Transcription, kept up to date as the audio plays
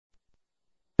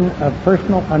of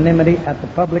personal anonymity at the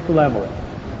public level.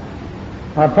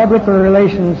 Our public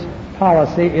relations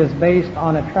policy is based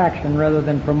on attraction rather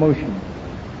than promotion.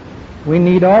 We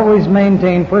need always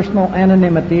maintain personal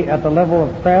anonymity at the level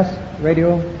of press,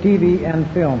 radio, TV, and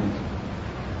films.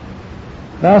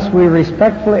 Thus, we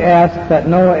respectfully ask that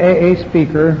no AA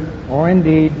speaker, or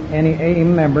indeed any AA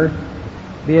member,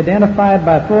 be identified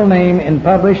by full name in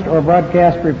published or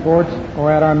broadcast reports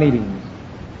or at our meetings.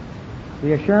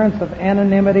 The assurance of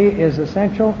anonymity is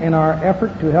essential in our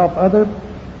effort to help other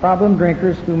problem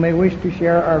drinkers who may wish to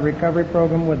share our recovery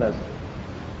program with us.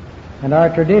 And our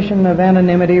tradition of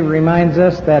anonymity reminds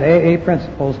us that AA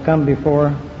principles come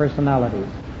before personalities.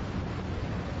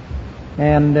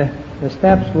 And the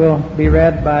steps will be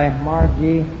read by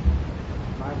Margie.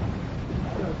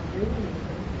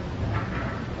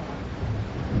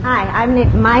 Hi,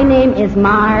 my name is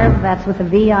Marv, that's with a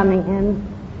V on the end,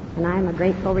 and I'm a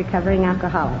grateful recovering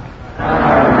alcoholic.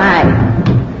 Hi.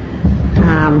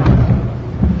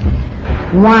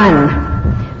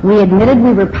 1, we admitted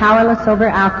we were powerless over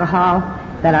alcohol,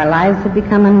 that our lives had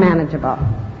become unmanageable.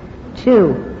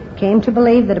 2, came to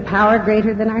believe that a power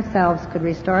greater than ourselves could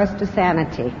restore us to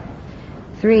sanity.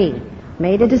 3,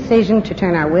 made a decision to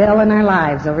turn our will and our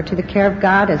lives over to the care of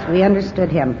God as we understood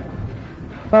Him.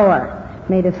 4,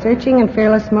 made a searching and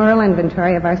fearless moral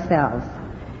inventory of ourselves.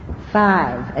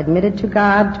 5, admitted to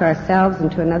God, to ourselves, and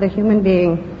to another human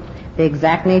being the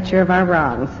exact nature of our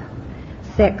wrongs.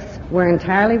 6, we're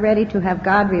entirely ready to have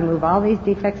God remove all these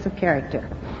defects of character.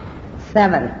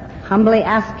 7, humbly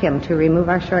asked Him to remove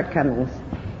our shortcomings.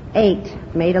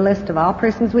 8, made a list of all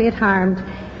persons we had harmed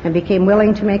and became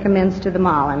willing to make amends to them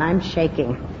all, and I'm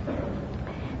shaking.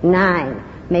 9,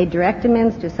 made direct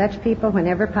amends to such people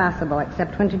whenever possible,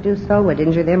 except when to do so would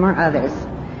injure them or others.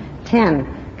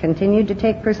 10, continued to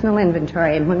take personal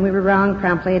inventory, and when we were wrong,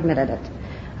 promptly admitted it.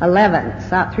 11,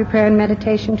 sought through prayer and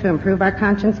meditation to improve our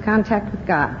conscience contact with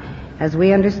God as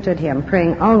we understood Him,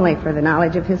 praying only for the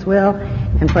knowledge of His will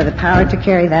and for the power to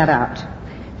carry that out.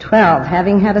 12,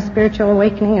 having had a spiritual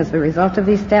awakening as the result of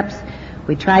these steps,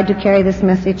 we tried to carry this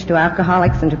message to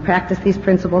alcoholics and to practice these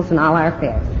principles in all our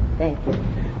affairs. Thank you.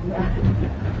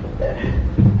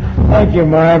 Thank you,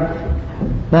 Mark.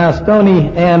 Now, Stoney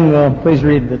Ann will please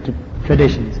read the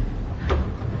traditions.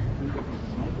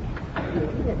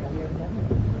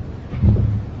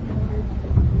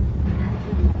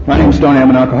 My name's Stoney. I'm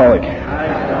an alcoholic.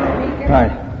 Hi.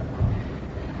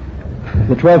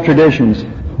 The 12 traditions.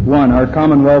 1, our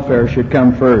common welfare should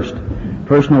come first.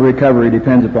 Personal recovery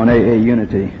depends upon AA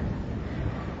unity.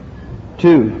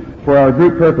 2, for our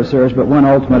group purpose there is but one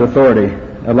ultimate authority,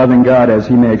 a loving God as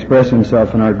He may express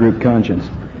Himself in our group conscience.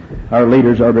 Our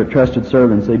leaders are but trusted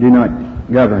servants. They do not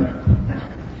govern.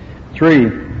 3,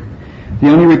 the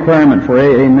only requirement for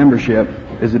AA membership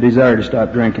is a desire to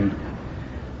stop drinking.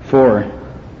 4,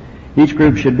 each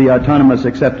group should be autonomous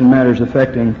except in matters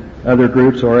affecting other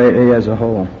groups or AA as a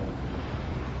whole.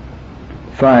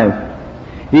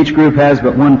 5, each group has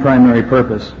but one primary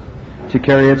purpose, to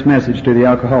carry its message to the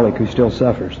alcoholic who still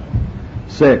suffers.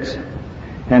 6,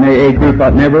 an AA group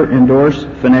ought never endorse,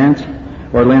 finance,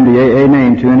 or lend the AA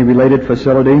name to any related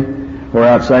facility or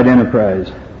outside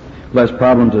enterprise, lest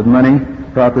problems of money,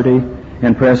 property,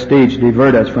 and prestige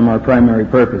divert us from our primary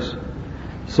purpose.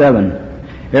 7,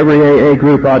 every AA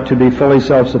group ought to be fully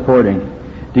self-supporting,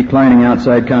 declining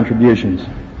outside contributions.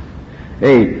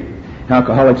 8,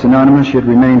 Alcoholics Anonymous should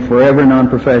remain forever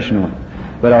non-professional,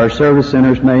 but our service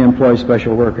centers may employ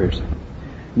special workers.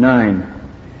 9,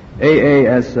 AA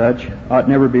as such ought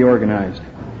never be organized,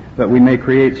 but we may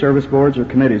create service boards or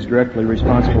committees directly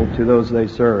responsible to those they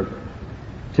serve.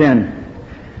 10,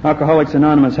 Alcoholics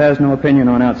Anonymous has no opinion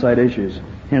on outside issues,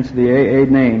 hence the AA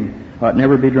name ought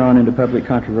never be drawn into public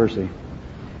controversy.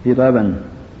 11,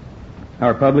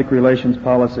 our public relations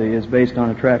policy is based on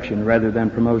attraction rather than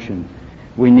promotion.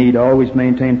 We need always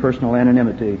maintain personal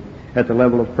anonymity at the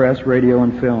level of press, radio,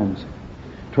 and films.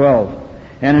 12,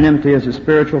 anonymity is the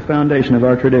spiritual foundation of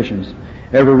our traditions,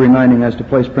 ever reminding us to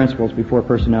place principles before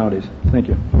personalities. Thank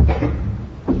you.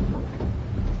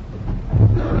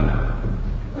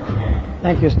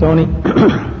 Thank you, Stoney.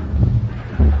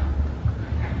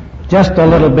 Just a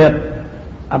little bit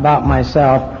about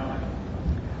myself.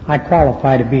 I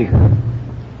qualify to be here.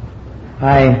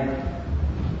 I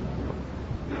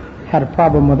had a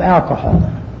problem with alcohol,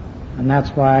 and that's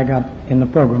why I got in the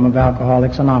program of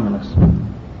Alcoholics Anonymous.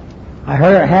 I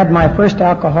had my first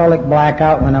alcoholic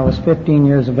blackout when I was 15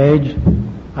 years of age.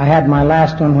 I had my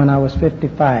last one when I was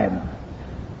 55.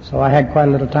 So I had quite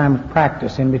a little time of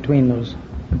practice in between those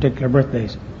particular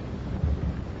birthdays.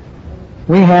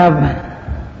 We have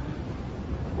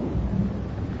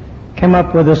came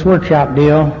up with this workshop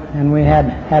deal, and we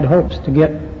had hopes to get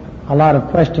a lot of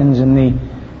questions in the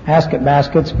Ask It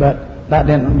baskets, but that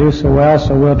didn't do so well,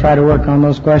 so we'll try to work on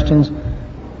those questions.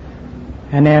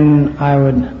 And then I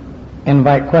would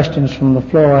invite questions from the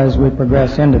floor as we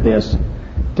progress into this.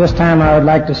 This time I would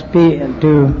like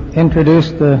to introduce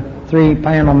the three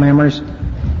panel members,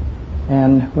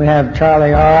 and we have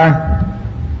Charlie R.,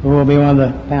 who will be one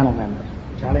of the panel members.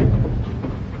 Charlie?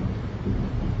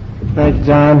 Thank you,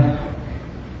 John.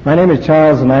 My name is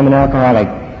Charles, and I'm an alcoholic.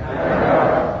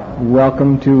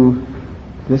 Welcome to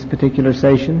this particular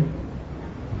session.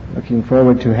 Looking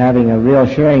forward to having a real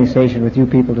sharing session with you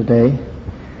people today.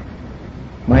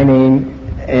 My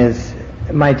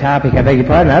topic, I beg your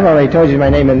pardon, I've already told you my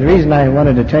name, and the reason I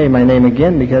wanted to tell you my name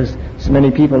again, because so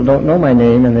many people don't know my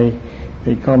name, and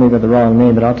they call me by the wrong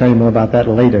name, but I'll tell you more about that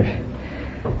later.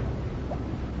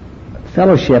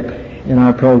 Fellowship in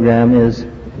our program is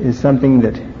something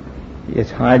that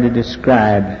it's hard to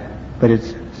describe, but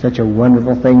it's such a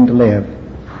wonderful thing to live.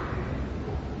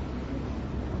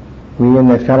 We in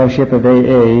the fellowship of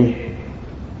AA,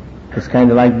 it's kind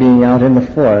of like being out in the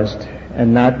forest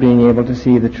and not being able to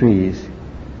see the trees,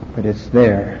 but it's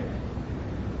there.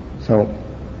 So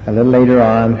a little later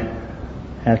on,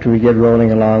 after we get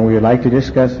rolling along, we would like to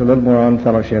discuss a little more on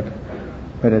fellowship,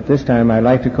 but at this time I'd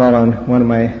like to call on one of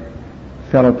my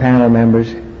fellow panel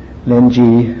members, Lynn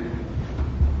G.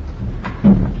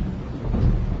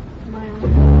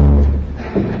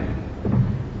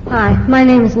 Hi, my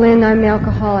name is Lynn. I'm an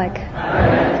alcoholic.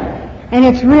 And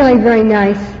it's really very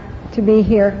nice to be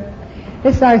here.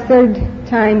 This is our third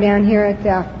time down here at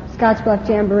the Scottsbluff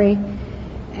Jamboree.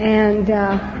 And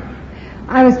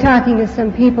I was talking to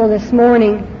some people this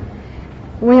morning.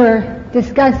 We were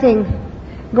discussing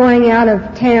going out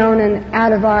of town and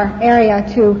out of our area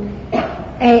to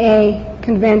AA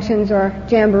conventions or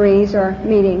jamborees or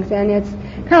meetings. And it's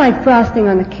kind of like frosting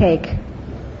on the cake.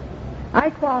 I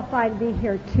qualified to be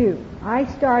here too. I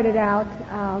started out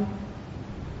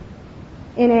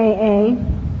in AA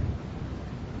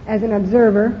as an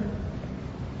observer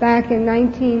back in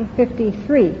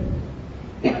 1953.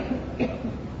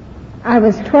 I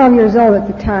was 12 years old at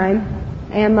the time,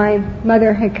 and my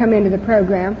mother had come into the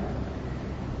program.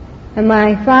 And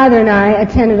my father and I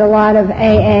attended a lot of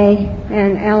AA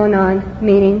and Al-Anon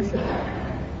meetings.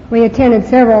 We attended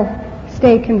several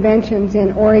state conventions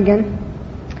in Oregon.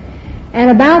 And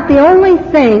about the only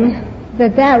thing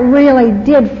that really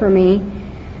did for me,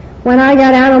 when I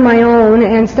got out on my own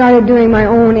and started doing my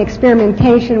own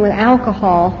experimentation with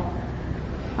alcohol,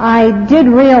 I did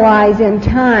realize in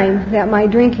time that my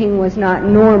drinking was not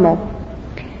normal.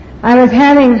 I was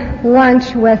having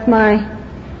lunch with my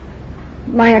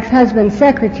ex-husband's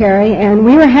secretary, and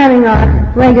we were having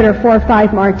our regular 4 or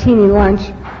 5 martini lunch,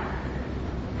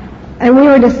 and we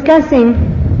were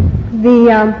discussing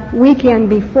the weekend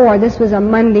before. This was a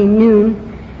Monday noon.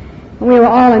 We were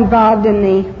all involved in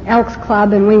the Elks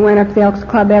Club, and we went up to the Elks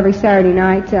Club every Saturday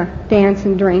night to dance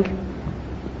and drink.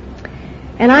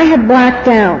 And I had blacked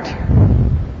out.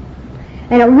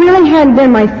 And it really hadn't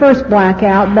been my first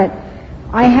blackout, but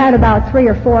I had about 3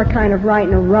 or 4 kind of right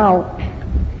in a row.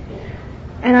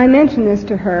 And I mentioned this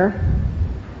to her,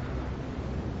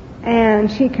 and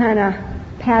she kind of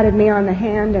patted me on the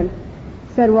hand and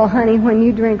said, well, honey, when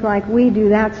you drink like we do,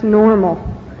 that's normal.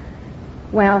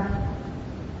 Well,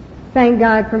 thank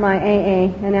God for my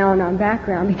AA and Al-Anon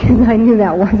background, because I knew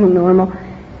that wasn't normal,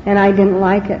 and I didn't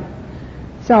like it.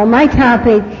 So my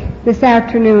topic this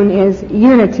afternoon is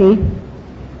unity,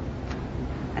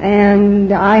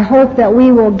 and I hope that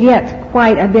we will get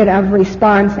quite a bit of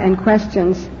response and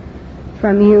questions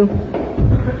from you.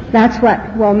 That's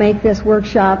what will make this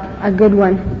workshop a good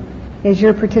one, is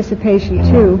your participation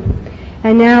too.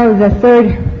 And now the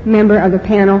third member of the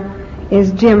panel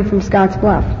is Jim from Scotts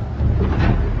Bluff.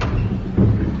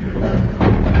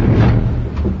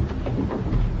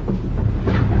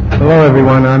 Hello,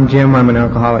 everyone. I'm Jim. I'm an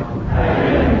alcoholic.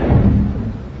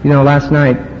 You know, last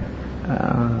night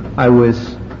I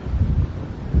was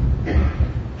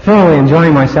thoroughly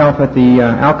enjoying myself at the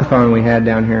alcothon we had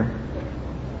down here.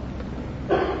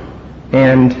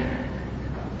 And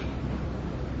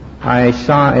I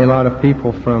saw a lot of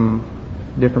people from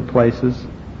different places,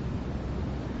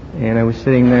 and I was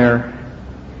sitting there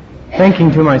thinking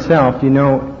to myself, you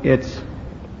know, it's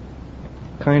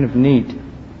kind of neat,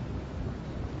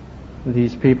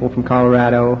 these people from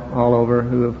Colorado all over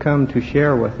who have come to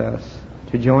share with us,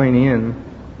 to join in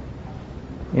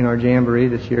our jamboree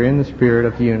this year in the spirit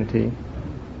of unity.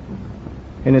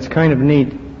 And it's kind of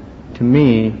neat to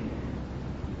me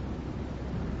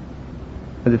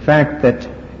the fact that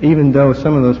even though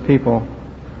some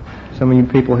some of you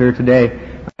people here today,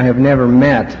 I have never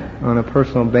met on a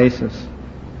personal basis.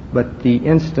 But the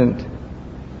instant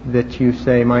that you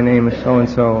say, my name is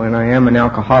so-and-so and I am an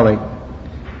alcoholic,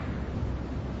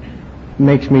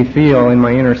 makes me feel in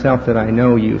my inner self that I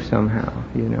know you somehow,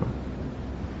 you know.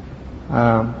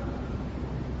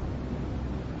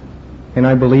 And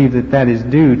I believe that that is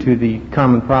due to the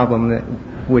common problem that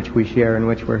which we share and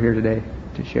which we're here today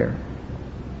to share.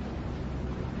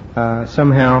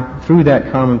 Somehow, through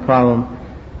that common problem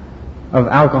of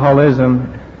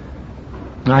alcoholism,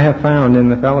 I have found in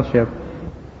the fellowship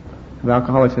of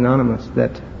Alcoholics Anonymous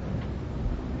that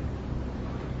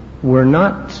we're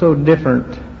not so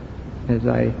different as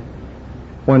I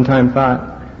one time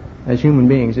thought as human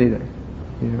beings either.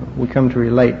 You know, we come to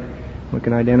relate, we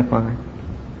can identify.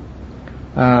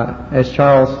 As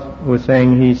Charles was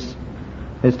saying, his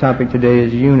topic today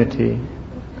is unity,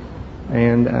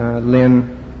 and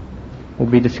Lynn will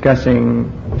be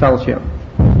discussing fellowship,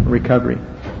 recovery.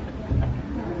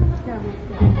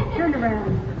 Turn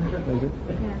around.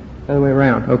 Other way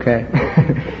around, okay.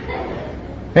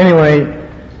 Anyway,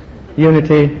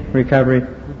 unity, recovery.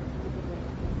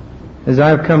 As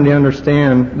I've come to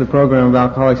understand the program of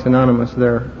Alcoholics Anonymous,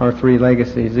 there are 3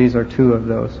 legacies. These are 2 of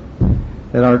those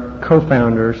that our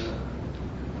co-founders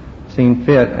seen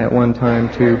fit at one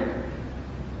time to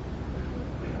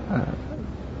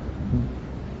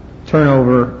turn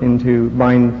over into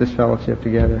bind this fellowship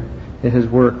together. It has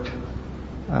worked,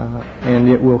 and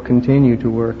it will continue to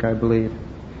work, I believe.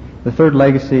 The 3rd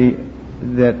legacy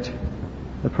that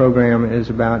the program is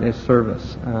about is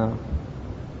service.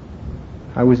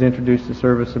 I was introduced to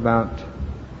service about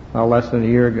less than a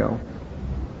year ago.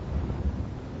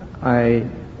 I,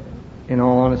 in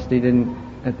all honesty, didn't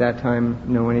at that time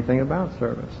know anything about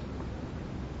service.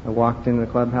 I walked into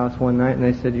the clubhouse one night and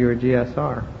they said, "You're a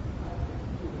GSR."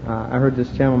 I heard this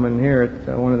gentleman here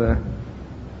at one of the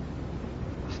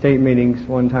state meetings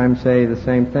one time say the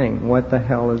same thing. What the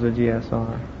hell is a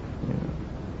GSR? You know.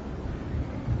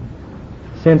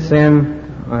 Since then,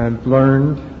 I've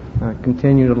learned, I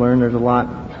continue to learn. There's a lot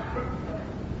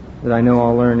that I know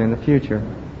I'll learn in the future.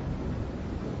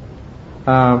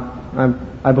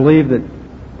 I believe that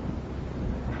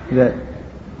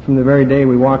from the very day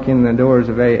we walk in the doors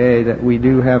of AA that we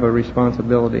do have a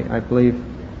responsibility. I believe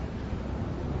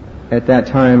at that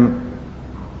time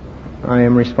I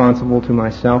am responsible to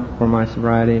myself for my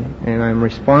sobriety, and I'm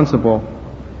responsible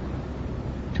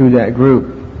to that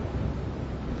group.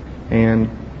 And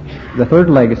the 3rd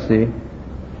legacy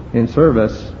in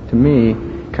service, to me,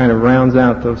 kind of rounds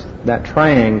out that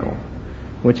triangle,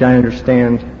 which I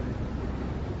understand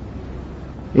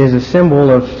is a symbol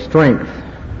of strength.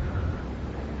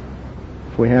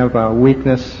 If we have a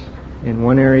weakness in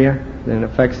one area, then it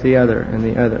affects the other and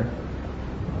the other.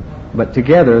 But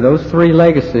together, those 3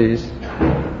 legacies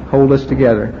hold us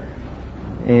together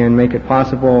and make it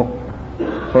possible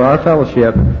for our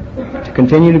fellowship to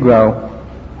continue to grow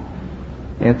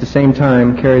and at the same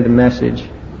time carry the message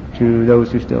to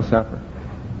those who still suffer.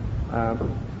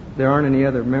 There aren't any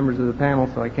other members of the panel,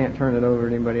 so I can't turn it over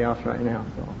to anybody else right now.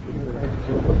 So.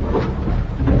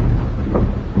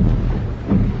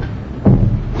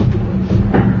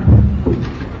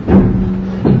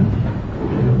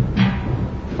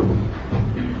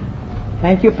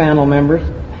 Thank you, panel members.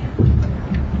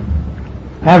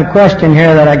 I have a question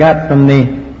here that I got from the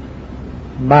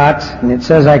box, and it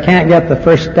says, I can't get the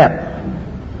first step,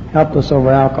 helpless over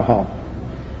alcohol.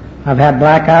 I've had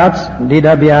blackouts,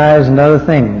 DWIs, and other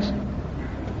things.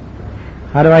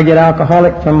 How do I get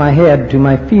alcoholic from my head to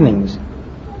my feelings?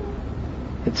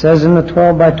 It says in the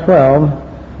 12 by 12,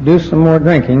 do some more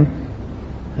drinking,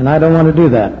 and I don't want to do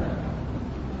that.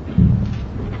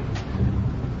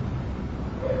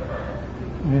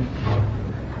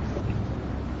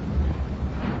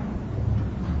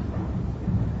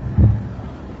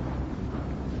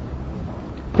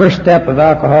 First step of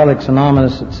Alcoholics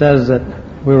Anonymous, it says that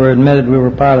we were admitted we were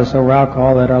powerless over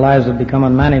alcohol, that our lives had become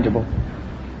unmanageable.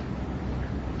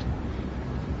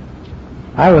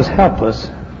 I was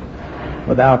helpless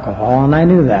with alcohol, and I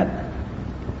knew that.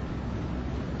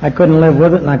 I couldn't live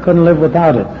with it, and I couldn't live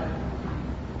without it.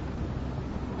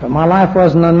 But my life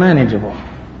wasn't unmanageable.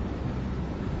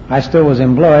 I still was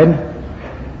employed.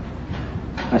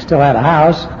 I still had a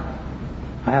house.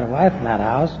 I had a wife in that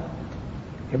house.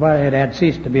 Everybody had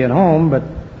ceased to be at home, but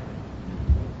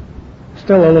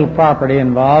still a little property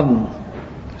involved, and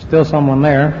still someone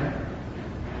there.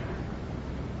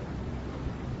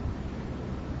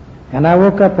 And I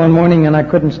woke up one morning and I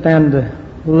couldn't stand to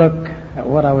look at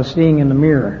what I was seeing in the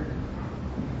mirror,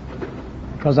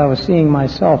 because I was seeing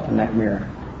myself in that mirror.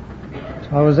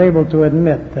 I was able to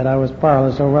admit that I was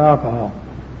powerless over alcohol.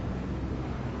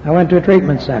 I went to a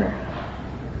treatment center.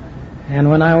 And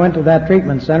when I went to that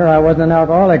treatment center, I wasn't an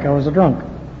alcoholic, I was a drunk.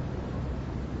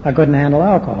 I couldn't handle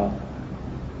alcohol.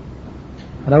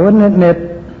 But I wouldn't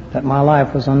admit that my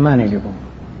life was unmanageable.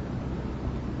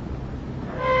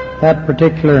 That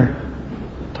particular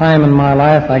time in my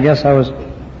life, I guess I was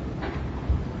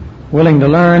willing to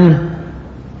learn,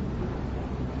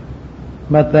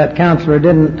 but that counselor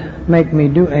didn't make me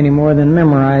do any more than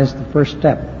memorize the first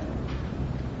step.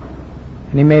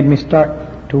 And he made me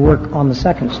start to work on the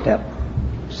second step.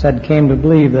 Said, came to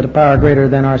believe that a power greater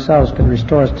than ourselves could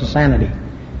restore us to sanity.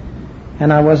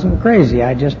 And I wasn't crazy,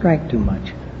 I just drank too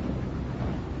much.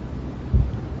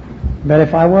 But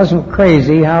if I wasn't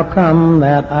crazy, how come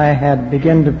that I had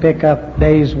begun to pick up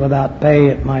days without pay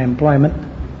at my employment?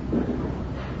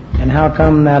 And how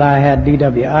come that I had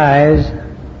DWIs?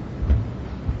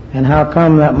 And how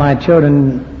come that my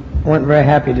children weren't very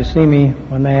happy to see me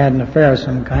when they had an affair of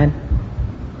some kind?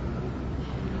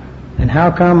 And how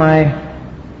come I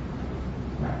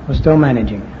was still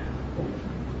managing?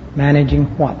 Managing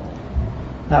what?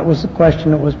 That was the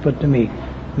question that was put to me.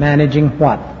 Managing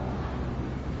what?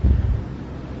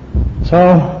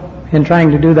 So, in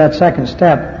trying to do that second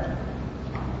step,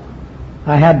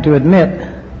 I had to admit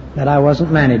that I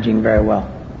wasn't managing very well.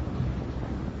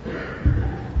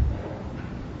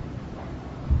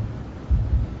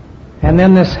 And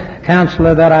then this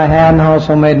counselor that I had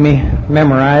also made me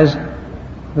memorize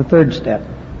the third step.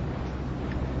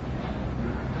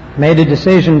 Made a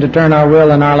decision to turn our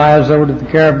will and our lives over to the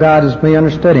care of God as we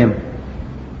understood Him.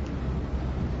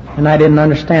 And I didn't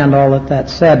understand all that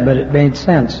said, but it made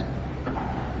sense.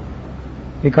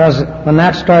 Because when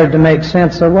that started to make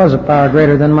sense, there was a power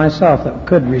greater than myself that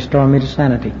could restore me to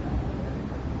sanity.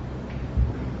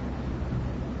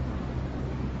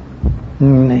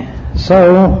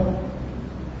 So,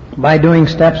 by doing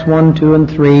steps 1, 2, and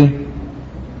 3,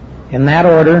 in that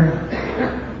order,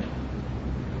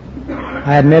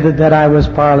 I admitted that I was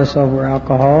powerless over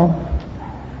alcohol.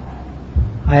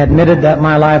 I admitted that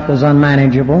my life was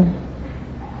unmanageable.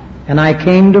 And I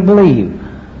came to believe.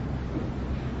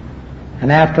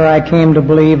 And after I came to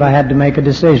believe, I had to make a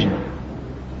decision.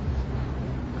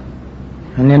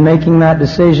 And in making that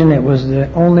decision, it was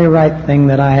the only right thing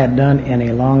that I had done in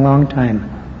a long, long time.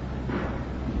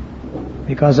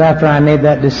 Because after I made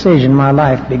that decision, my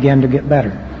life began to get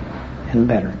better and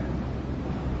better.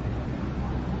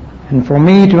 And for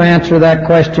me to answer that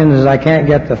question, as I can't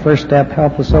get the first step,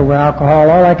 helpless over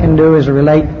alcohol, all I can do is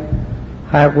relate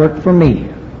how it worked for me.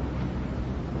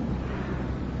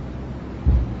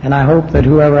 And I hope that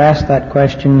whoever asked that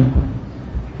question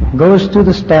goes through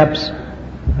the steps,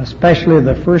 especially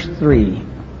the first 3,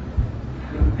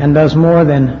 and does more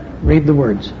than read the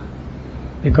words.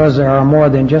 Because there are more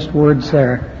than just words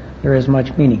there. There is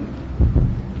much meaning.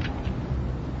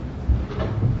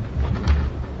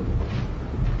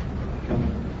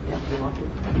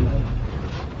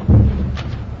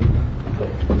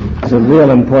 It's a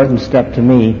real important step to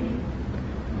me.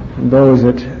 Those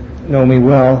that know me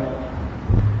well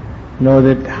know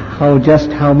that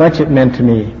how much it meant to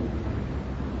me,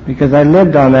 because I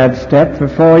lived on that step for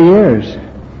 4 years.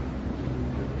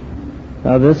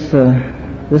 Now this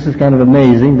is kind of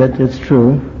amazing, but it's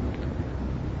true.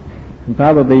 And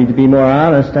probably, to be more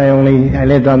honest, I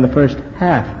lived on the first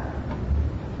half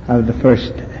of the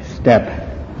first step.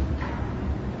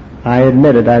 I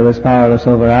admitted I was powerless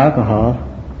over alcohol,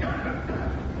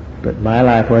 but my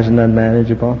life wasn't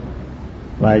unmanageable.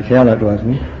 Like hell it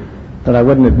wasn't. But I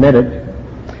wouldn't admit it.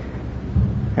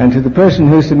 And to the person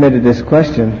who submitted this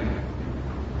question,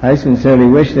 I sincerely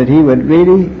wish that he would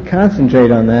really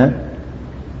concentrate on that,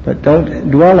 but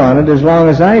don't dwell on it as long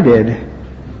as I did.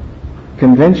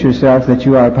 Convince yourself that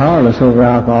you are powerless over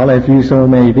alcohol, if you so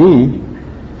may be,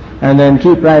 and then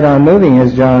keep right on moving,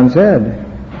 as John said.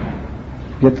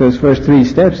 Get those first 3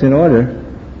 steps in order,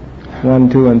 1,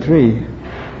 2, and 3.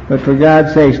 But for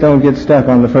God's sakes, don't get stuck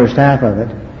on the first half of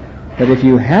it. But if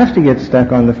you have to get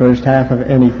stuck on the first half of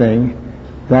anything,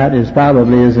 that is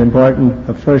probably as important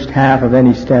a first half of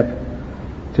any step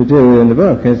to do in the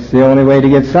book. It's the only way to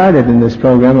get started in this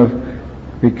program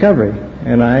of recovery.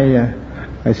 And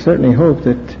I certainly hope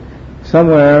that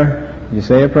somewhere you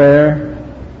say a prayer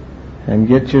and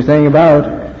get your thing about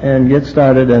and get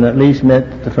started and at least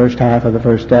met the first half of the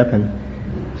first step, and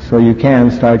so you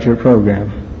can start your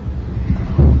program.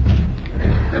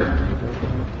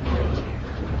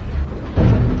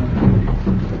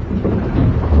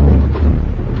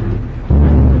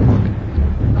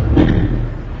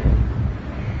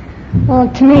 Well,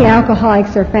 to me,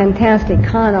 alcoholics are fantastic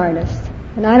con artists.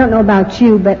 And I don't know about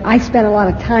you, but I spent a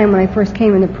lot of time when I first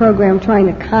came in the program trying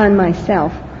to con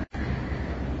myself.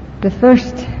 The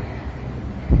first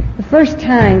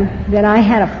time that I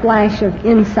had a flash of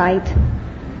insight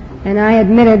and I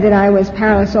admitted that I was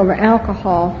powerless over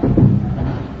alcohol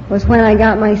was when I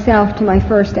got myself to my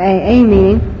first AA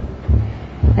meeting.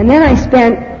 And then I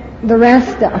spent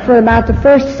for about the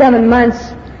first 7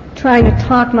 months trying to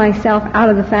talk myself out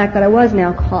of the fact that I was an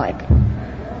alcoholic.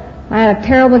 I had a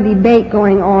terrible debate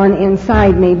going on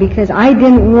inside me because I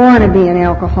didn't want to be an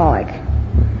alcoholic.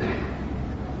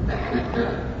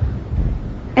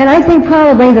 And I think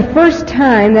probably the first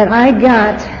time that I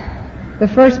got the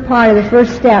first part of the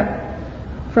first step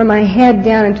from my head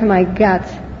down into my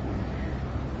guts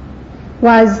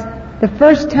was the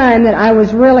first time that I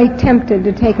was really tempted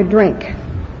to take a drink.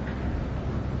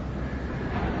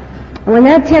 When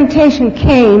that temptation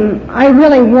came, I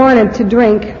really wanted to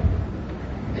drink.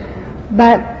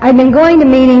 But I'd been going to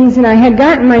meetings and I had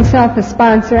gotten myself a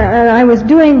sponsor and I was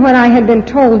doing what I had been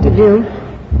told to do.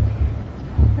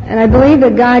 And I believe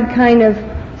that God kind of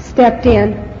stepped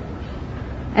in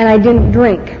and I didn't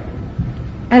drink.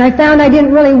 And I found I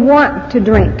didn't really want to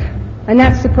drink. And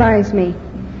that surprised me.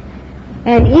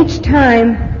 And each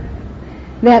time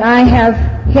that I have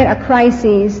hit a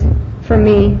crisis for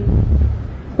me,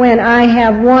 when I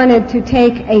have wanted to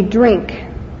take a drink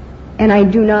and I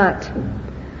do not,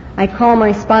 I call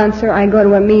my sponsor, I go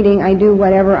to a meeting, I do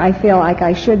whatever I feel like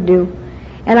I should do,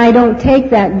 and I don't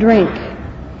take that drink,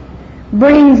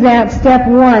 brings that step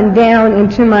one down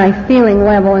into my feeling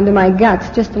level, into my guts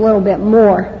just a little bit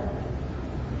more.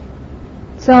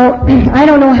 So I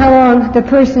don't know how long the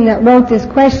person that wrote this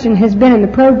question has been in the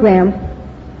program,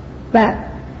 but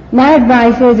my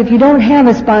advice is if you don't have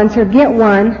a sponsor, get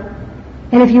one,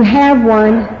 and if you have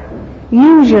one,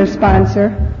 use your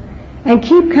sponsor, and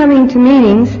keep coming to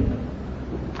meetings.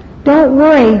 Don't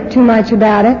worry too much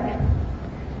about it.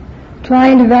 Try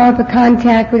and develop a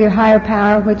contact with your higher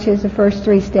power, which is the first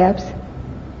 3 steps,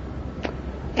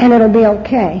 and it'll be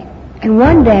okay. And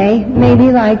one day,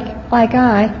 maybe like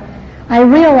I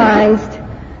realized,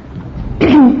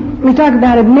 we talk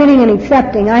about admitting and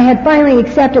accepting. I had finally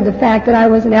accepted the fact that I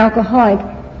was an alcoholic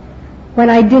when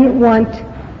I didn't want,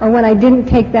 or when I didn't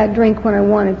take that drink when I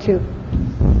wanted to.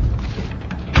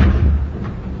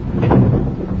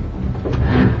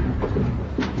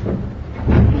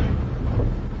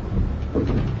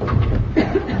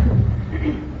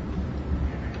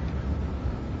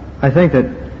 I think that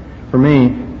for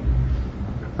me,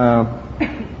 I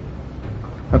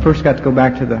first got to go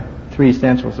back to the 3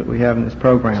 essentials that we have in this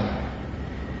program.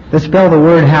 Let's spell the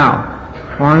word how.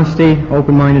 Honesty,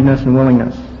 open-mindedness, and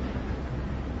willingness.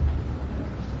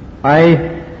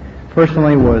 I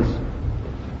personally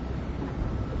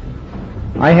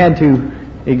I had to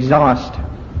exhaust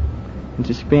and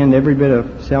to spend every bit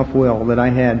of self-will that I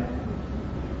had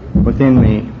within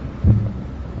me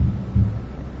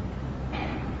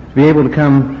to be able to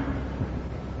come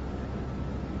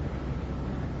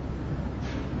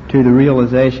to the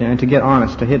realization and to get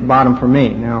honest, to hit bottom for me.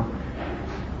 Now,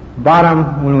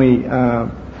 bottom, when we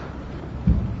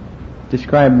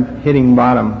describe hitting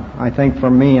bottom, I think for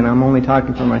me, and I'm only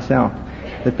talking for myself,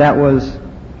 that was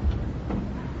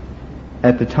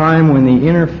at the time when the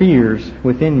inner fears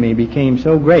within me became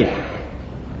so great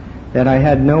that I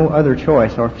had no other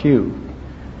choice or few.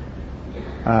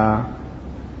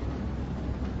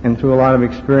 And through a lot of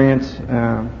experience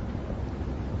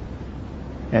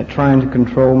at trying to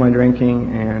control my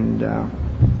drinking and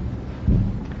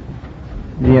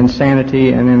the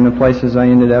insanity and in the places I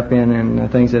ended up in and the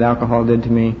things that alcohol did to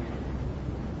me,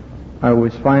 I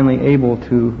was finally able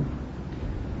to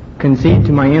concede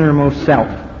to my innermost self.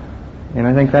 And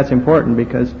I think that's important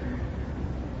because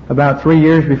about 3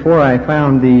 years before I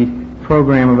found the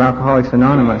program of Alcoholics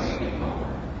Anonymous,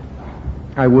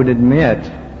 I would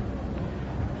admit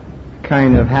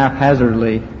kind of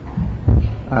haphazardly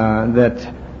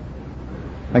that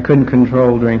I couldn't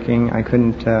control drinking. I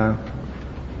couldn't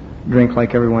drink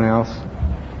like everyone else.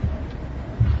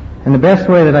 And the best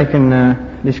way that I can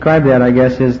describe that, I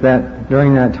guess, is that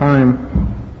during that time,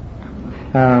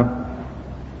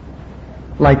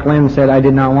 like Lynn said, I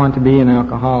did not want to be an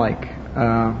alcoholic.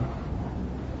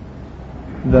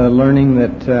 The learning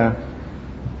that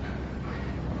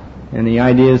and the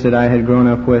ideas that I had grown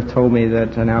up with told me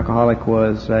that an alcoholic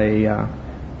was a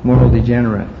moral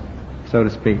degenerate, so to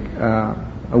speak,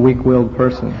 a weak-willed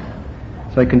person.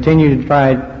 So I continued to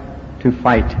try to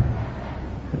fight,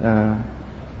 to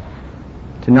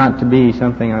not to be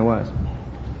something I was.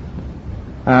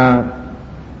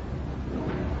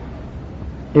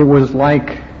 It was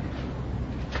like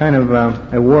kind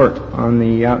of a wart on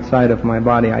the outside of my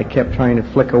body. I kept trying to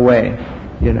flick away,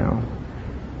 you know.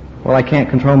 Well, I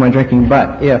can't control my drinking,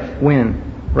 but if, when,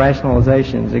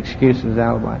 rationalizations, excuses,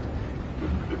 alibis.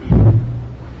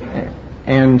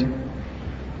 And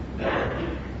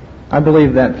I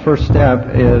believe that first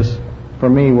step is,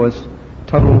 for me, was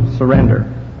total surrender.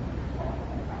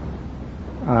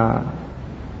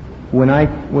 When I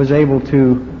was able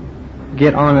to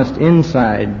get honest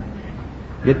inside,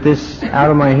 get this out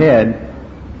of my head,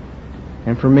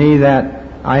 and for me that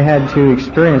I had to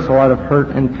experience a lot of hurt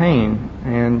and pain,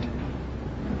 and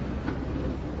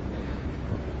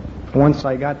once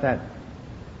I got that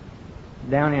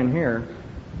down in here,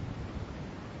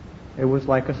 it was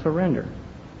like a surrender.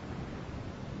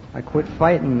 I quit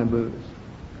fighting the booze.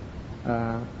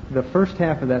 The first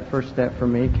half of that first step for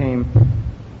me came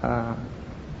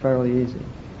fairly easy.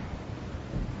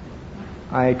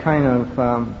 I kind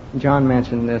of, John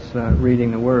mentioned this,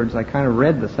 reading the words, I kind of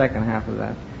read the second half of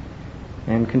that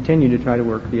and continued to try to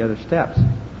work the other steps.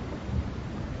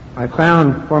 I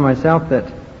found for myself that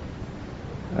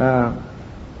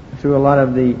through a lot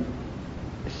of the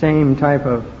same type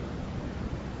of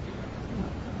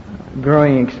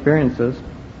growing experiences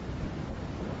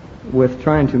with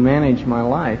trying to manage my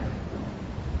life,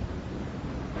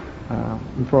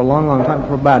 for a long, long time,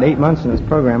 for about 8 months in this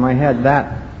program, I had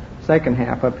that second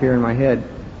half up here in my head.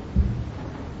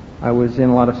 I was in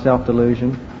a lot of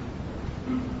self-delusion.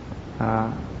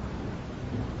 Thought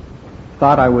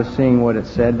I was seeing what it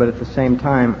said, but at the same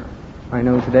time, I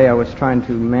know today I was trying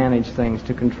to manage things,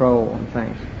 to control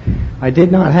things. I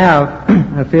did not have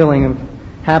a feeling of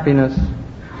happiness,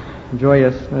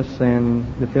 joyousness, and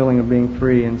the feeling of being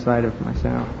free inside of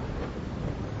myself.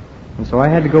 And so I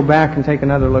had to go back and take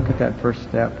another look at that first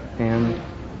step and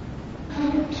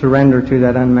surrender to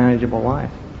that unmanageable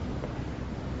life,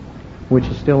 which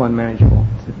is still unmanageable.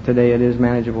 Today it is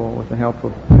manageable with the help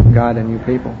of God and you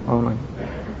people only.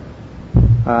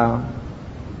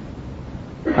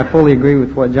 I fully agree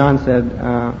with what John said.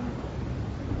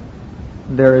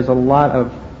 There is a lot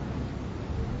of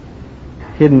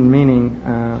hidden meaning.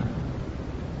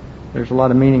 There's a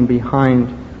lot of meaning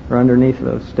behind or underneath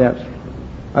those steps,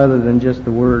 other than just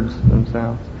the words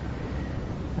themselves.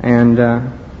 And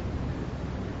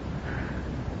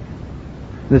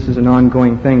this is an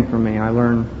ongoing thing for me. I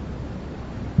learn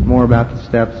more about the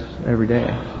steps every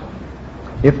day.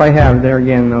 If I have, there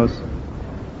again, those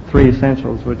three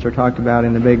essentials which are talked about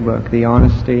in the big book: the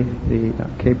honesty, the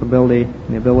capability, and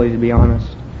the ability to be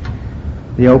honest,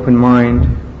 the open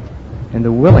mind, and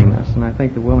the willingness, and I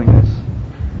think the willingness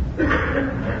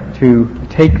to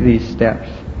take these steps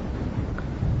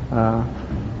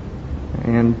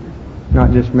and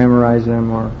not just memorize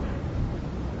them or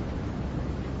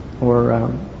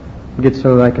get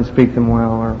so that I can speak them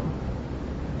well,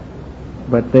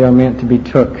 but they are meant to be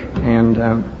took, and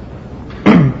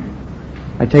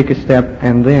I take a step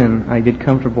and then I get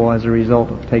comfortable as a result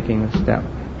of taking the step.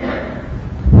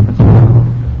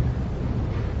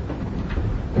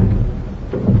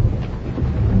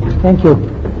 Thank you.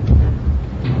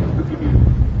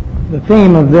 The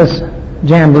theme of this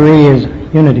jamboree is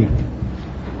unity,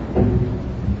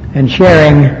 and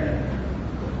sharing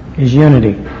is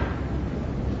unity.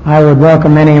 I would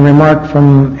welcome any remark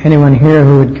from anyone here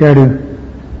who would care to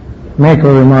make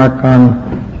a remark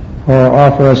on or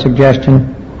offer a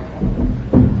suggestion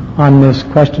on this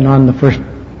question on the first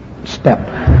step.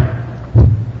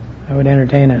 I would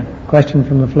entertain a question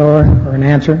from the floor or an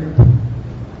answer.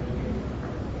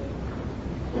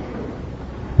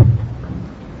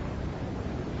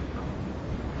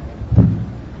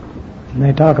 And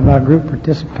they talk about group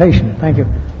participation. Thank you.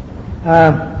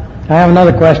 I have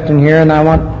another question here, and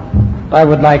I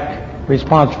would like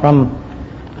response from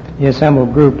the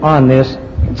assembled group on this.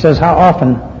 It says, how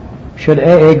often should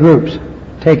AA groups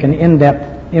take an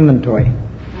in-depth inventory?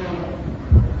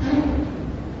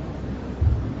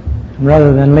 And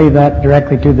rather than leave that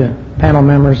directly to the panel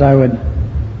members, I would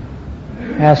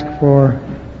ask for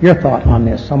your thought on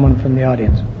this, someone from the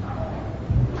audience.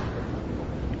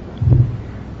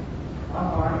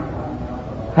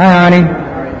 Hi, honey.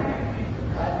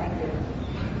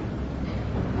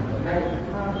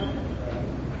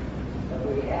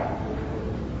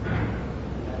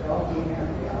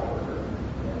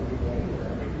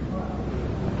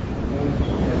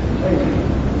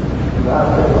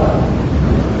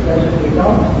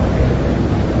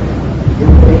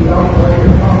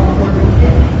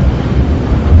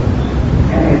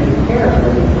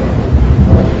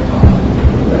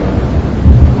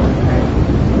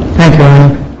 Thank you,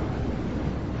 honey.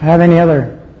 Have any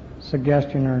other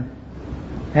suggestion or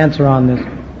answer on this?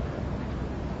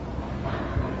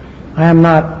 I am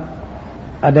not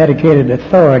a dedicated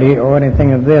authority or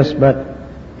anything of this, but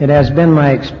it has been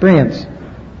my experience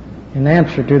in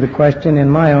answer to the question in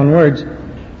my own words.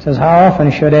 It says, how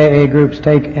often should AA groups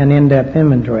take an in-depth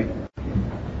inventory?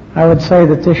 I would say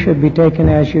that this should be taken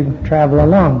as you travel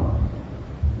along.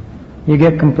 You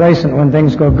get complacent when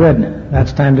things go good.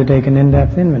 That's time to take an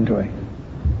in-depth inventory.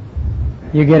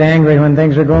 You get angry when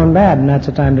things are going bad, and that's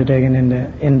a time to take an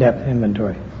in-depth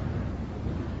inventory.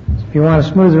 If you want a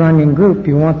smooth running group,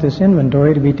 you want this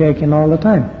inventory to be taken all the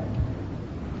time.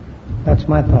 That's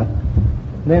my thought.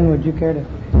 Then, would you care to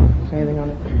say anything on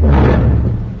it?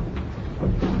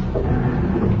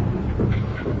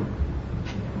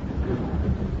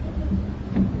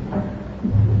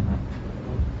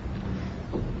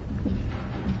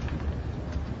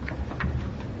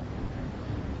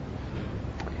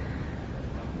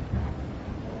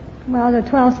 Well, the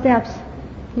 12 steps,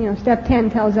 step 10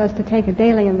 tells us to take a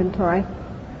daily inventory.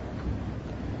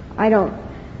 I don't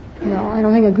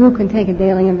think a group can take a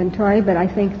daily inventory, but I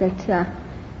think that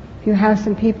if you have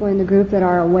some people in the group that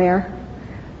are aware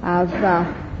of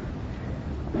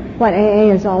what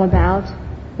AA is all about,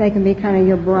 they can be kind of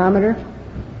your barometer.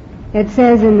 It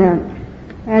says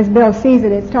as Bill sees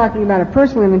it, it's talking about a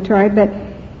personal inventory, but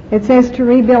it says to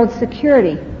rebuild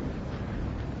security.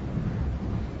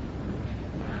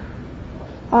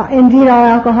 Indeed, all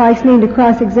alcoholics need to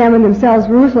cross-examine themselves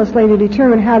ruthlessly to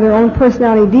determine how their own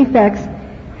personality defects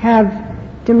have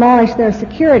demolished their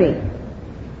security.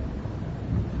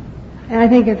 And I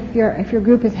think if your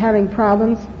group is having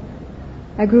problems,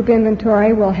 a group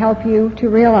inventory will help you to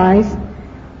realize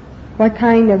what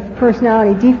kind of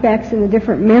personality defects in the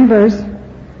different members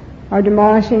are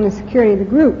demolishing the security of the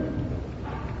group.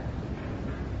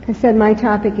 I said my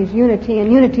topic is unity,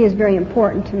 and unity is very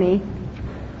important to me.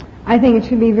 I think it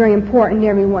should be very important to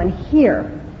everyone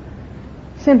here,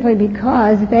 simply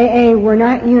because if AA were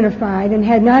not unified and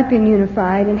had not been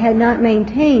unified and had not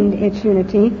maintained its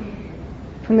unity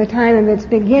from the time of its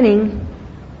beginning,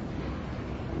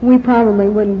 we probably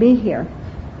wouldn't be here.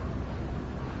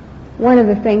 One of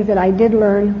the things that I did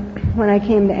learn when I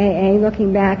came to AA,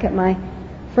 looking back at my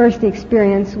first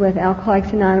experience with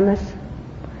Alcoholics Anonymous,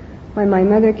 when my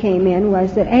mother came in,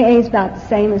 was that AA is about the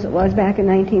same as it was back in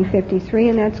 1953,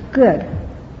 and that's good.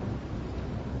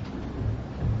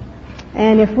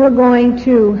 And if we're going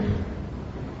to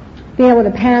be able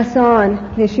to pass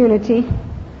on this unity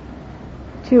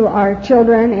to our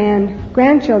children and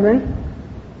grandchildren,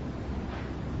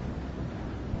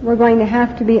 we're going to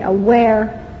have to be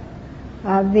aware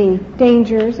of the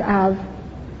dangers of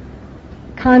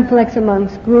conflicts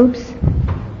amongst groups,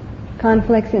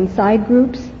 conflicts inside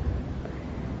groups.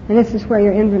 And this is where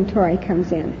your inventory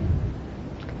comes in.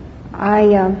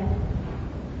 I've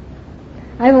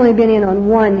only been in on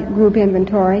one group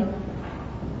inventory,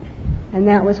 and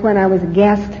that was when I was a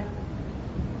guest.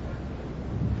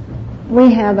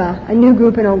 We have a new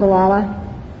group in Ogallala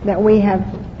that we have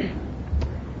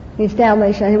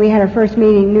established. I think we had our first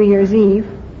meeting New Year's Eve,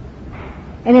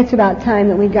 and it's about time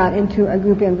that we got into a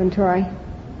group inventory.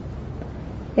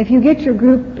 If you get your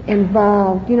group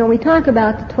involved, we talk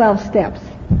about the 12 steps.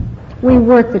 We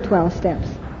work the 12 steps.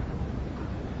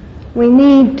 We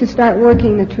need to start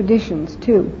working the traditions,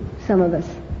 too, some of us.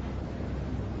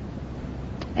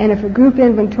 And if a group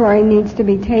inventory needs to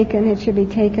be taken, it should be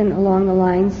taken along the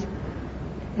lines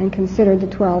and consider the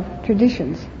 12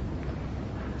 traditions.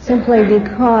 Simply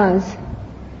because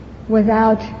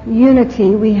without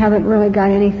unity, we haven't really got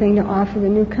anything to offer the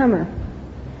newcomer.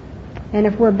 And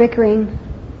if we're bickering,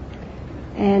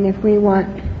 and if we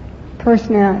want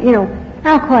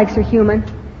alcoholics are human,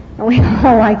 and we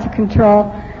all like to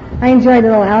control. I enjoyed the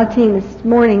little Altine this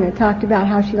morning that talked about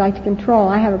how she liked to control.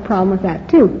 I have a problem with that,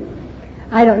 too.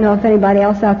 I don't know if anybody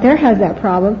else out there has that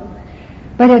problem,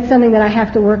 but it's something that I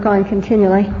have to work on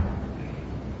continually.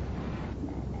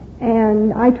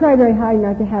 And I try very hard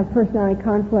not to have personality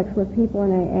conflicts with people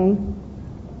in AA.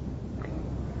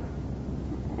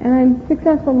 And I'm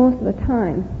successful most of the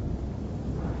time.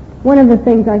 One of the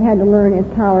things I've had to learn is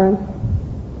tolerance.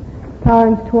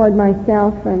 Tolerance toward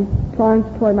myself, and tolerance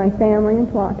toward my family,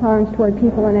 and tolerance toward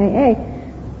people in AA.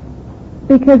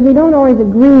 Because we don't always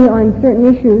agree on certain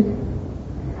issues,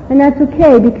 and that's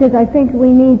okay, because I think we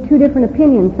need two different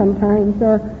opinions sometimes,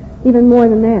 or even more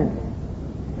than that.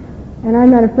 And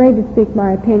I'm not afraid to speak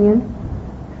my opinion,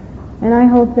 and I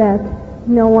hope that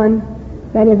no one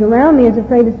that is around me is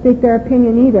afraid to speak their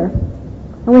opinion either.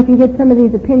 And we can get some of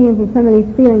these opinions and some of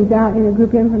these feelings out in a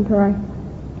group inventory.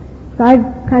 So I've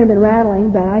kind of been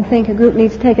rattling, but I think a group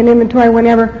needs to take an inventory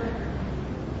whenever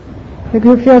the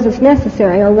group feels it's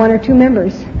necessary, or one or two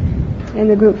members in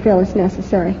the group feel it's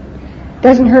necessary.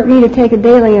 doesn't hurt me to take a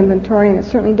daily inventory, and it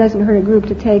certainly doesn't hurt a group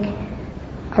to take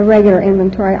a regular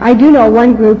inventory. I do know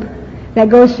one group that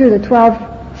goes through the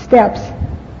 12 steps.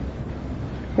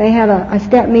 They have a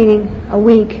step meeting a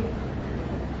week,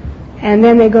 and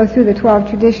then they go through the 12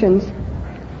 traditions,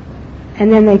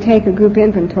 and then they take a group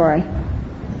inventory.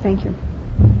 Thank you.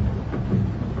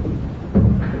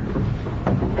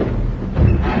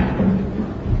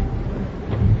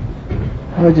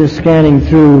 I was just scanning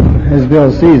through as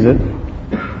Bill sees it,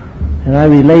 and I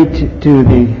relate to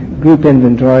the group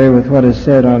inventory with what is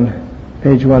said on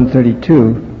page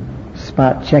 132,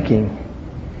 spot checking.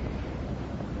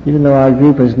 Even though our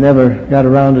group has never got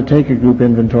around to take a group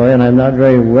inventory, and I'm not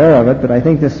very aware of it, but I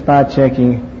think this spot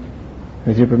checking,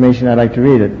 with your permission, I'd like to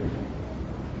read it.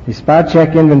 The spot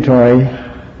check inventory,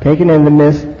 taken in the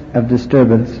midst of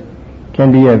disturbance,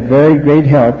 can be a very great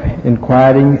help in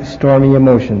quieting stormy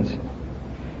emotions.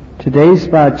 Today's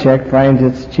spot check finds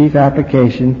its chief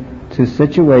application to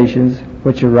situations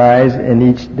which arise in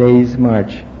each day's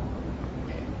march.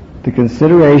 The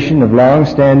consideration of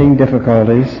long-standing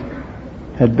difficulties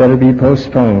had better be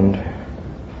postponed,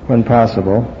 when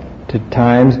possible, to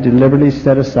times deliberately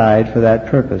set aside for that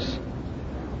purpose.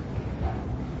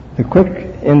 The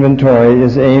quick inventory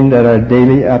is aimed at our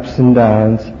daily ups and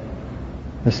downs,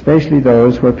 especially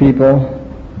those where people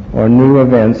or new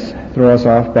events throw us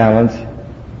off balance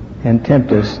and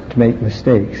tempt us to make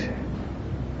mistakes.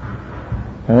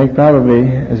 I think probably,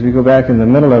 as we go back in the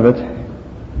middle of it,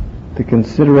 the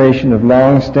consideration of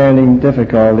long-standing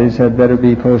difficulties had better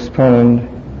be postponed,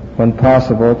 when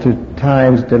possible, to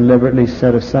times deliberately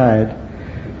set aside.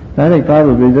 And I think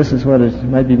probably this is what it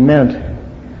might be meant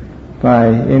by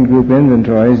in-group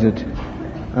inventories, that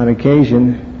on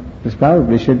occasion this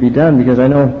probably should be done, because I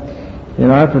know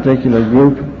in our particular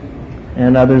group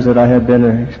and others that I have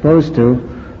been exposed to,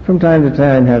 from time to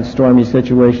time have stormy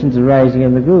situations arising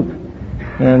in the group.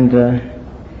 And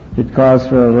it calls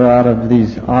for a lot of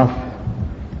these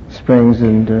offsprings,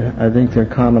 and I think they're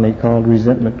commonly called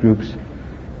resentment groups.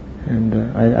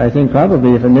 And I think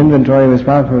probably if an inventory was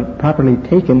properly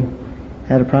taken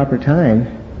at a proper time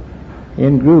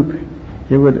in group,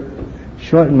 it would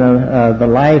shorten the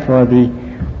life or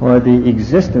the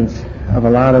existence of a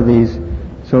lot of these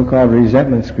so-called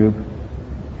resentments group,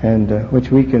 and which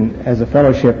we can, as a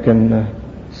fellowship, can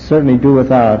certainly do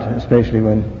without, especially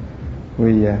when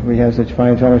we have such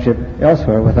fine fellowship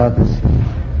elsewhere, without this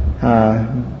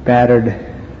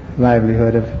battered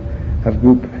livelihood of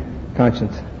group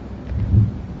conscience.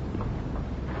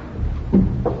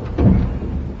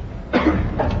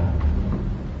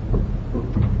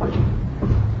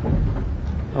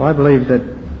 Well, I believe that,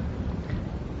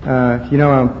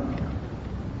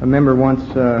 a member once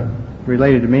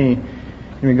related to me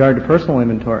in regard to personal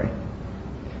inventory.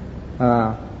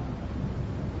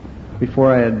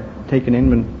 Before I had taken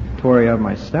inventory of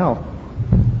myself,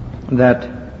 that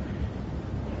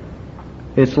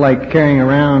it's like carrying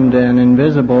around an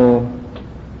invisible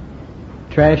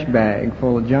trash bag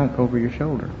full of junk over your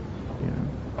shoulder.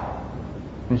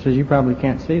 And he says, you probably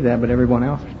can't see that, but everyone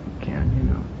else can,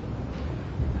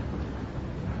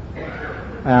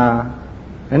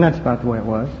 and that's about the way it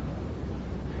was.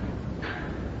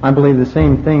 I believe the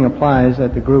same thing applies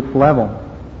at the group level.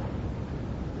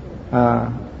 I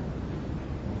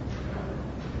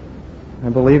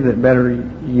believe that better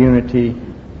unity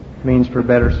means for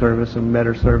better service, and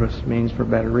better service means for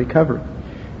better recovery.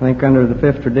 I think under the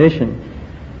fifth tradition,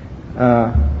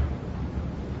 for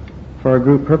a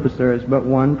group purpose, there is but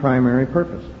one primary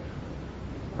purpose: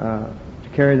 to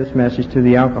carry this message to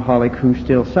the alcoholic who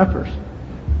still suffers.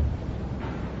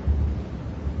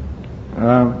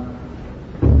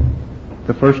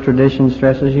 The first tradition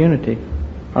stresses unity.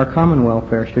 Our common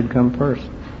welfare should come first.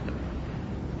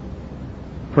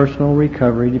 Personal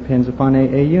recovery depends upon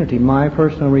AA unity. My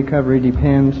personal recovery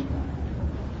depends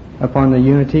upon the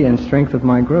unity and strength of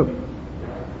my group.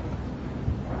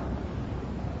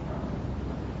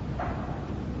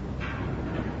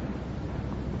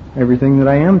 Everything that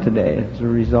I am today is a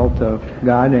result of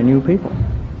God and you people.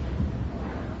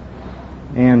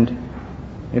 And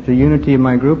if the unity of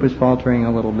my group is faltering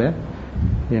a little bit,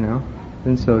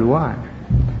 then so do I.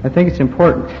 I think it's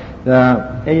important. The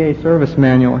AA service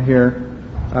manual here,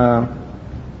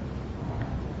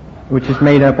 which is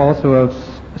made up also of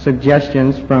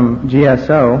suggestions from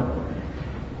GSO,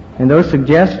 and those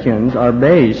suggestions are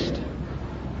based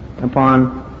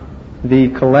upon the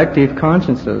collective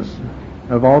consciences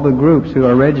of all the groups who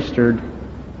are registered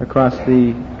across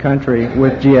the country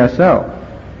with GSO.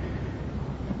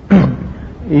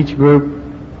 Each group,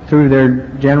 through their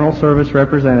general service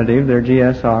representative, their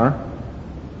GSR,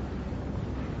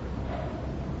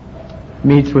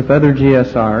 meets with other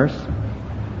GSRs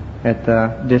at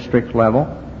the district level,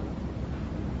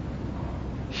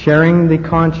 sharing the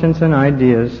conscience and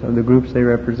ideas of the groups they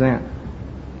represent.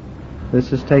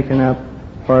 This is taken up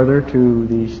farther to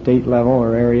the state level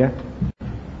or area,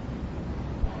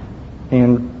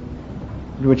 and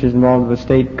which is involved with a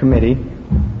state committee,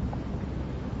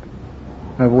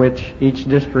 of which each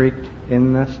district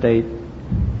in the state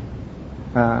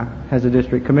has a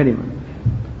district committeeman.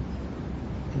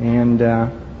 And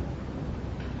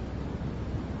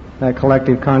that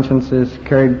collective conscience is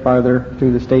carried farther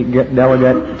through the state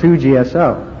delegate to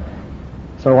GSO.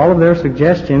 So all of their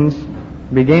suggestions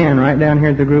began right down here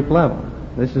at the group level.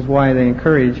 This is why they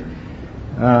encourage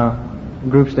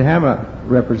groups to have a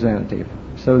representative,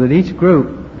 so that each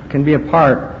group can be a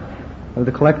part of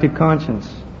the collective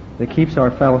conscience that keeps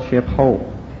our fellowship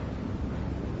whole.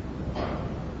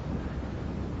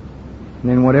 And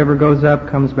then whatever goes up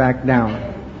comes back down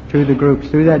through the groups,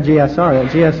 through that GSR.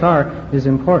 That GSR is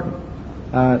important.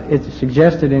 It's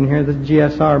suggested in here that the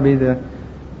GSR be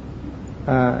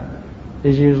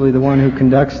is usually the one who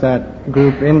conducts that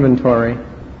group inventory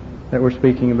that we're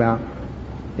speaking about.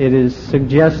 It is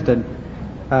suggested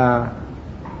from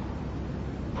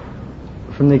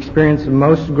the experience of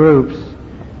most groups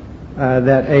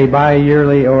that a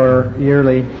bi-yearly or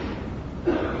yearly,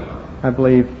 I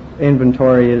believe,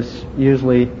 inventory is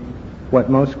usually what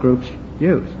most groups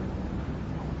use.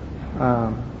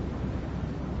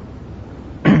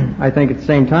 I think at the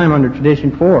same time, under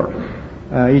Tradition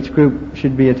 4, each group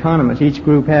should be autonomous. Each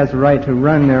group has the right to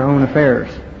run their own affairs,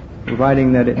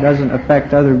 providing that it doesn't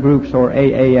affect other groups or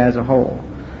AA as a whole.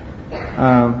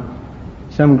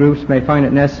 Some groups may find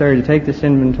it necessary to take this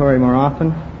inventory more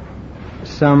often.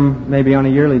 Some maybe on a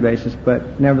yearly basis,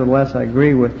 but nevertheless I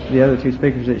agree with the other two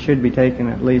speakers that it should be taken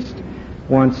at least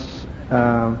once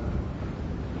a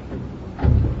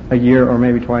year or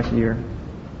maybe twice a year.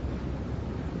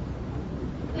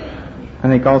 I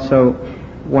think also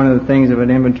one of the things of an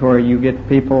inventory, you get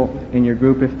people in your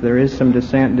group, if there is some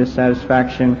dissent,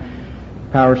 dissatisfaction,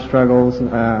 power struggles,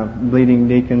 bleeding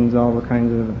deacons, all the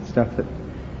kinds of stuff, that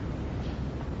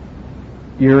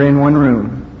you're in one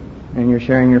room and you're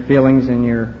sharing your feelings and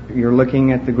you're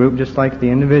looking at the group just like the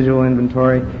individual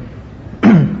inventory,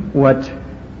 what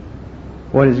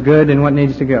is good and what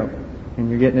needs to go. And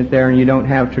you're getting it there, and you don't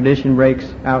have tradition breaks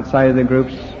outside of the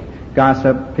groups,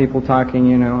 gossip, people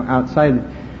talking, outside,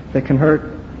 that can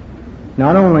hurt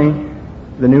not only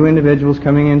the new individuals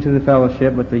coming into the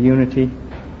fellowship, but the unity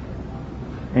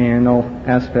and all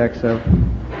aspects of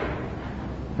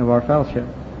our fellowship.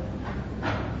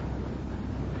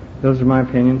 Those are my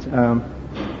opinions.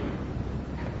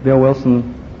 Bill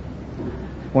Wilson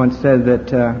once said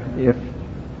that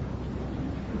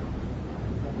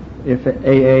if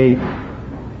AA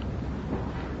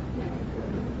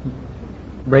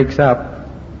breaks up,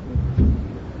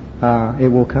 it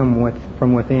will come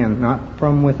from within, not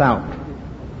from without.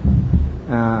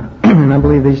 And I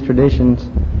believe these traditions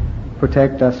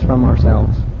protect us from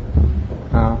ourselves.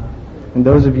 And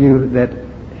those of you that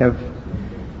have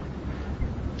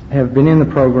been in the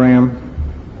program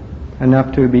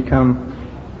enough to become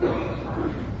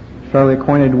fairly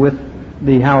acquainted with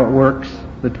how it works,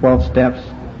 the 12 steps,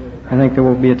 I think there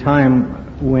will be a time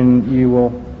when you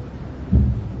will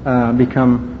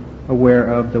become aware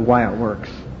of the why it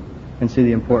works and see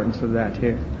the importance of that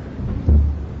too.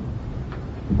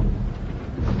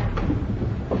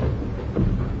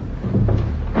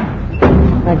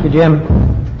 Thank you, Jim.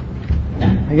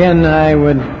 Again, I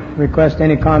would request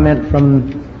any comment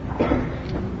from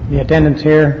the attendants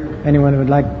here. Anyone who would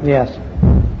like? Yes.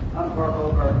 I'm Bart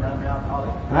Goldberg, and I'm the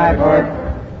alcoholic. Hi, Bart.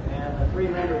 And the three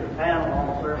members of the panel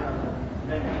all serve on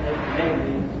the state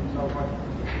committee and so forth.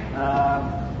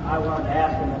 I wanted to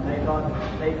ask them if they thought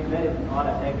the state committee ought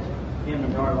to take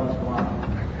inventory once in a while.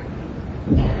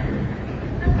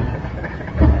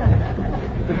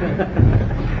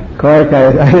 Cork,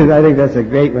 I think that's a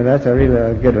great one. That's a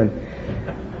really good one.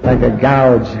 Like a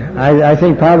gouge. I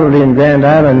think probably in Grand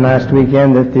Island last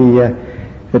weekend that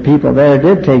the people there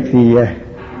did take the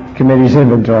committee's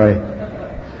inventory.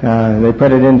 They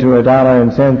put it into a dollar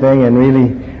and cent thing and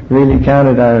really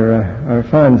counted our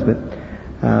funds. But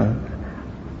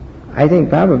I think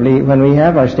probably when we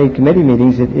have our state committee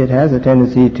meetings, it has a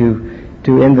tendency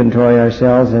to inventory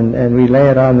ourselves, and we lay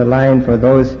it on the line for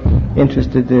those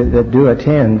interested that do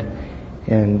attend.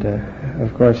 And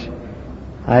of course,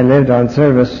 I lived on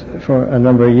service for a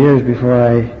number of years before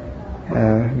I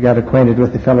got acquainted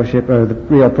with the fellowship or the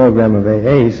real program of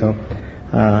AA. So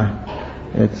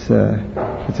it's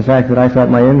a fact that I thought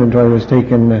my inventory was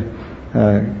taken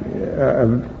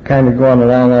kind of going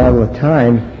along all the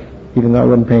time, even though I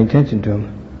wasn't paying attention to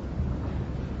them.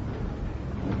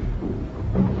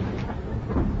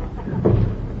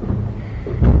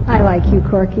 I like you,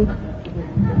 Corky.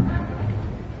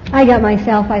 I got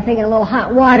myself, I think, in a little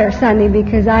hot water Sunday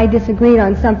because I disagreed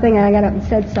on something and I got up and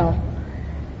said so.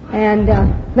 And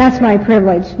that's my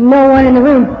privilege. No one in the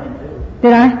room.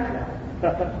 Did I?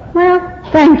 Well,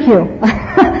 thank you.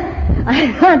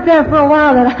 I thought there for a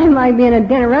while that I might be in a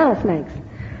den of rattlesnakes.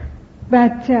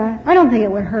 But I don't think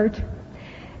it would hurt.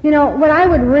 You know, what I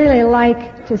would really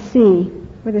like to see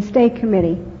with the state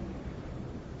committee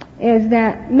is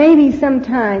that maybe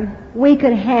sometime we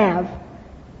could have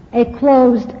a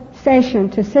closed session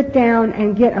to sit down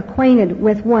and get acquainted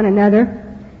with one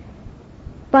another,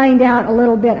 find out a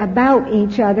little bit about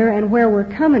each other and where we're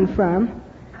coming from.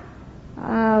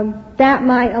 That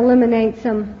might eliminate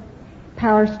some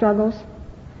power struggles,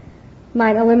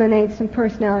 might eliminate some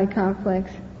personality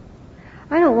conflicts.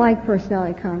 I don't like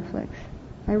personality conflicts.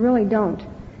 I really don't.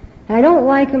 And I don't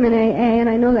like them in AA, and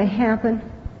I know they happen.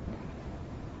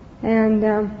 And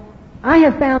I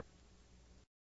have found